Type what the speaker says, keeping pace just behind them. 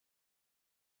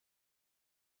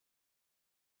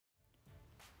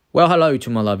Well, hello to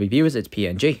my lovely viewers, it's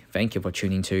PNG. Thank you for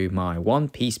tuning to my One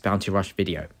Piece Bounty Rush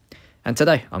video. And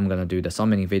today, I'm going to do the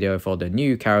summoning video for the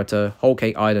new character, Whole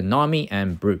Cake Island Nami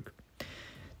and Brook.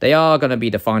 They are going to be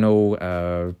the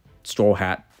final Straw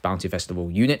Hat Bounty Festival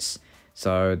units,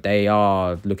 so they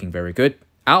are looking very good.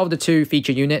 Out of the two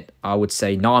feature unit, I would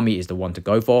say Nami is the one to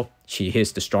go for. She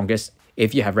is the strongest.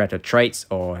 If you have read her traits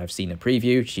or have seen a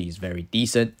preview, she's very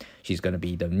decent. She's going to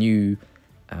be the new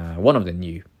one of the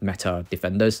new meta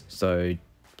defenders, so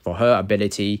for her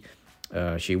ability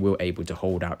she will able to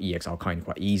hold out EXR kind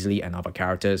quite easily and other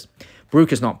characters.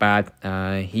 Brook is not bad.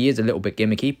 He is a little bit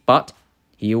gimmicky, but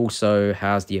he also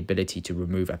has the ability to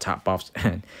remove attack buffs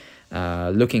and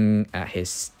looking at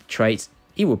his traits,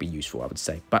 he will be useful, I would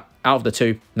say. But out of the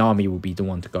two, Nami will be the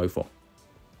one to go for.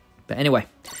 But anyway,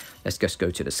 let's just go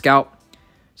to the scout.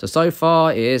 So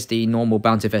far it is the normal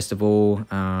Bounty Festival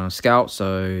scout,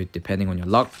 so depending on your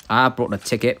luck. I brought the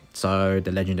ticket, so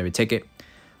the legendary ticket.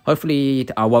 Hopefully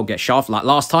I won't get shaft like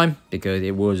last time, because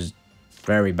it was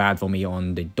very bad for me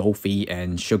on the Dolphy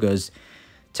and Sugar's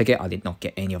ticket. I did not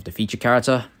get any of the feature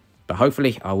character, but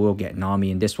hopefully I will get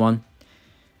Nami in this one.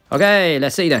 Okay,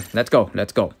 let's see then. Let's go,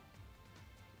 let's go.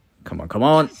 Come on, come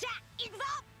on.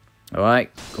 Alright,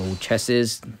 gold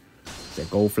chesses. The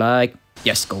gold flag.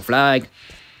 Yes, gold flag.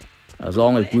 As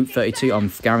long as group 32,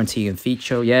 I'm guaranteeing a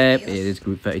feature. Yeah, it is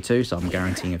group 32, so I'm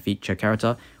guaranteeing a feature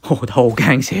character. Oh, the whole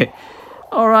gang's here.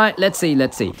 Alright, let's see,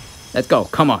 let's see. Let's go,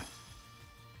 come on.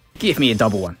 Give me a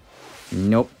double one.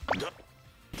 Nope.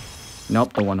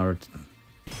 Nope, the one.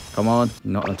 Come on,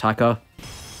 not an attacker.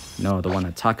 No, the one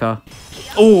attacker.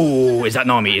 Oh, is that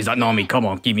Nami? Is that Nami? Come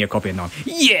on, give me a copy of Nami.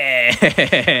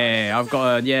 Yeah! I've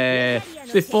got a, yeah.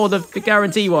 Before the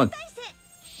guarantee one.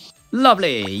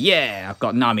 Lovely, yeah, I've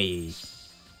got Nami.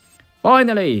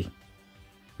 Finally.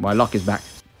 My luck is back.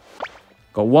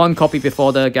 Got one copy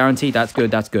before the guarantee. That's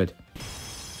good, that's good.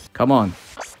 Come on.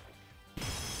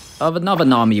 Another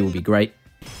Nami would be great.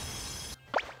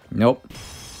 Nope.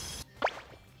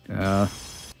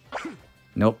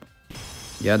 Nope.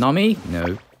 Yeah, Nami?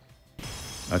 No.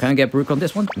 I can't get Brook on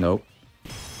this one? Nope.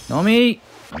 Nami?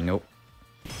 Nope.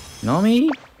 Nami?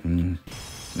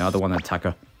 Another one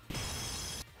attacker.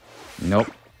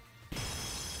 Nope.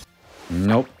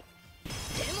 Nope.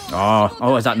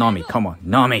 Oh, is that Nami? Come on,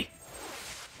 Nami.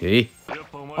 Hey?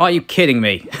 Are you kidding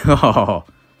me?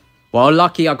 Well,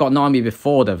 lucky I got Nami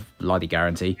before the bloody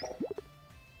guarantee.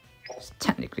 It's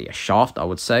technically a shaft, I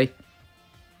would say.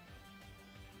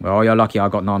 Well, you're lucky I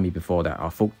got Nami before that. I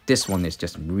thought this one is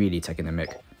just really taking the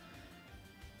mick.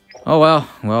 Oh well,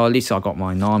 at least I got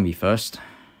my Nami first.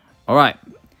 Alright.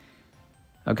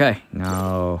 Okay,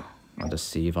 now I'll just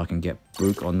see if I can get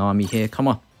Brook or Nami here. Come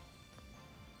on.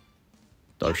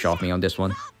 Don't shaft me on this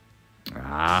one.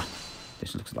 Ah,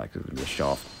 this looks like it's going to be a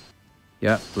shaft.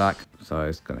 Yeah, black. So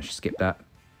it's going to skip that.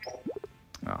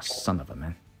 Ah, son of a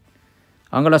man.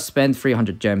 I'm going to spend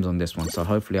 300 gems on this one. So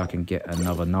hopefully I can get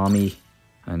another Nami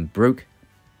and Brook.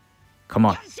 Come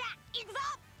on.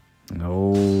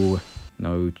 No.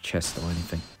 No chest or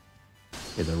anything.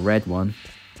 There's a red one.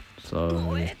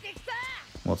 So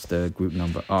what's the group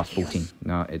number? Ah, 14.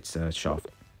 No, it's a shaft.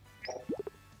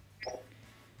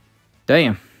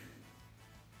 Damn.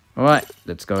 Alright,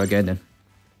 let's go again then.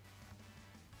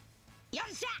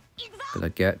 Did I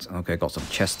get... Okay, got some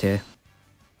chest here.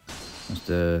 What's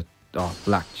the... Oh,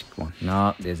 black one.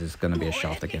 No, this is going to be a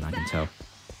shaft again, I can tell.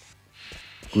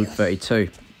 Group 32.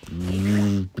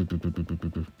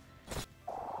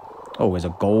 Oh, there's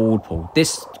a gold pool.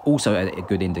 This also a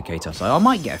good indicator. So I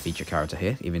might get a feature character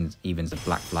here. Even the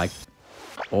black flag.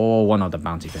 Or one of the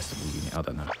Bounty Festival unit. I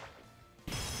don't know.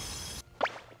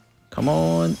 Come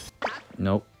on.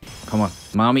 Nope. Come on.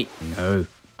 Nami. No.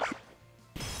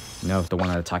 No, the one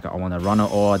attacker. I want a runner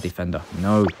or a defender.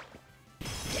 No.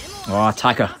 Oh,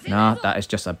 attacker. Nah, that is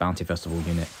just a Bounty Festival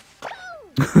unit.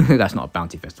 That's not a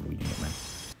Bounty Festival unit, man.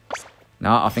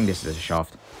 Nah, I think this is a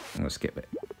shaft. I'm going to skip it.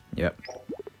 Yep.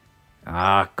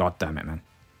 Ah, god damn it, man.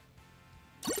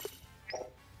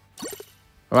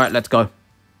 Alright, let's go.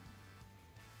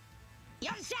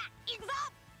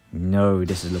 No,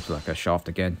 this looks like a shaft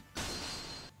again.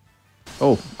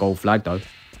 Oh, gold flag though.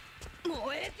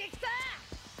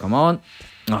 Come on.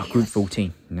 Oh, group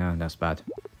 14. No, that's bad.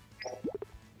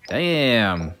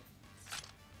 Damn.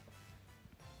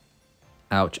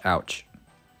 Ouch, ouch.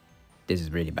 This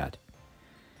is really bad.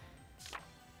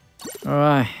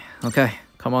 Alright, okay.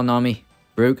 Come on, Nami.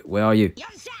 Brook, where are you?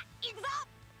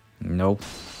 Nope.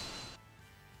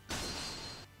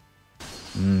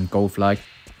 Gold flag.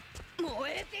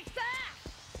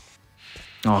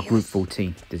 Oh, group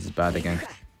 14. This is bad again.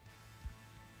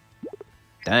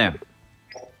 Damn.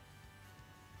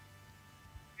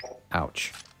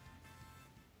 Ouch.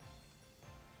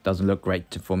 Doesn't look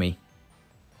great for me.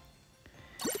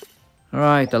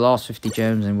 Alright, the last 50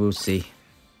 gems and we'll see.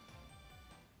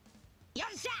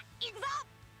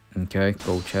 Okay,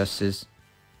 gold chests.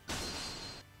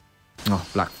 Oh,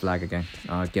 black flag again.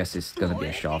 I guess it's gonna be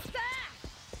a shaft.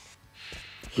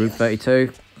 Group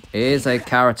 32 is a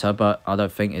character, but I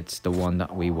don't think it's the one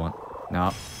that we want.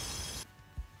 No.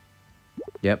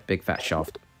 Yep, big fat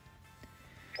shaft.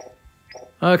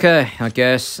 Okay, I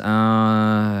guess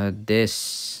this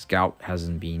scout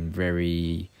hasn't been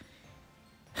very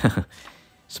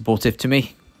supportive to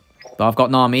me. But I've got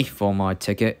Nami for my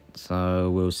ticket, so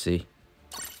we'll see.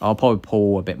 I'll probably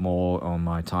pull a bit more on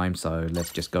my time, so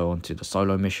let's just go on to the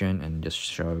solo mission and just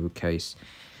showcase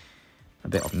a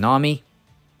bit of Nami.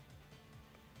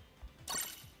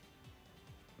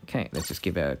 Okay, let's just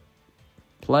give it a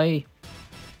play.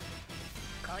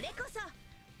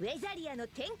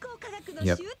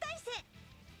 Yep.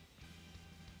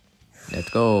 Let's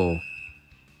go.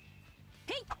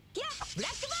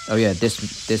 Oh yeah,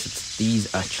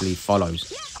 these actually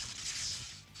follows.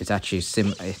 It's actually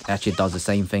it actually does the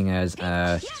same thing as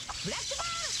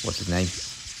what's his name?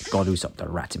 God, who's up the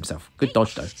rat himself. Good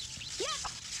dodge though.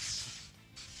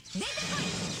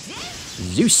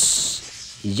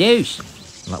 Zeus.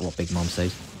 I like what Big Mom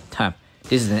says. Damn,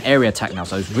 this is an area attack now,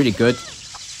 so it's really good.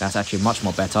 That's actually much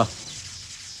more better.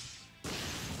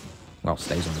 Well,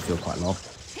 stays on the field quite long.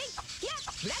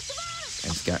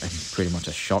 And it's getting pretty much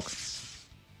a shock.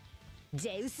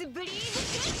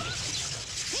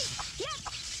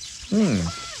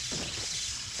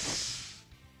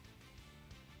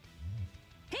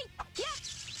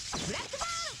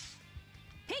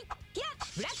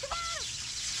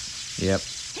 Yep.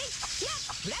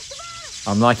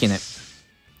 I'm liking it.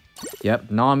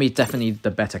 Yep, Nami's definitely the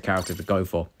better character to go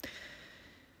for.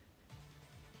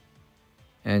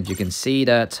 And you can see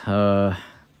that her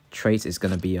trait is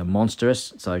going to be a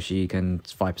monstrous, so she can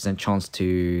 5% chance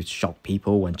to shock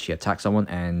people when she attacks someone,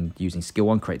 and using skill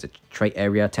 1 creates a trait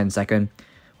area 10-second.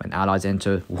 When allies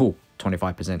enter, 25%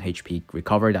 HP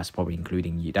recovery. That's probably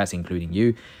including you. That's including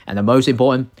you. And the most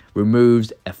important,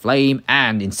 removes a flame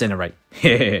and incinerate.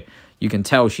 You can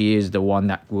tell she is the one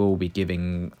that will be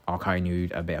giving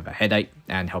Akainu a bit of a headache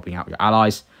and helping out your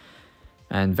allies.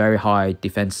 And very high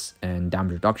defense and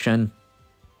damage reduction.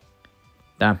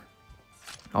 Damn.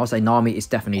 I'll say Nami is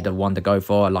definitely the one to go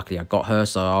for. Luckily, I got her,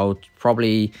 so I'll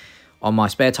probably, on my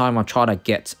spare time, I'll try to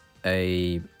get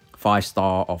a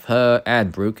 5-star of her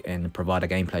and Brook and provide a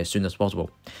gameplay as soon as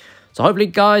possible. So hopefully,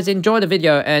 guys, enjoy the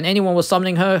video, and anyone was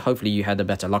summoning her, hopefully you had a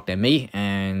better luck than me,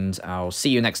 and I'll see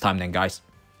you next time then, guys.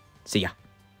 See ya.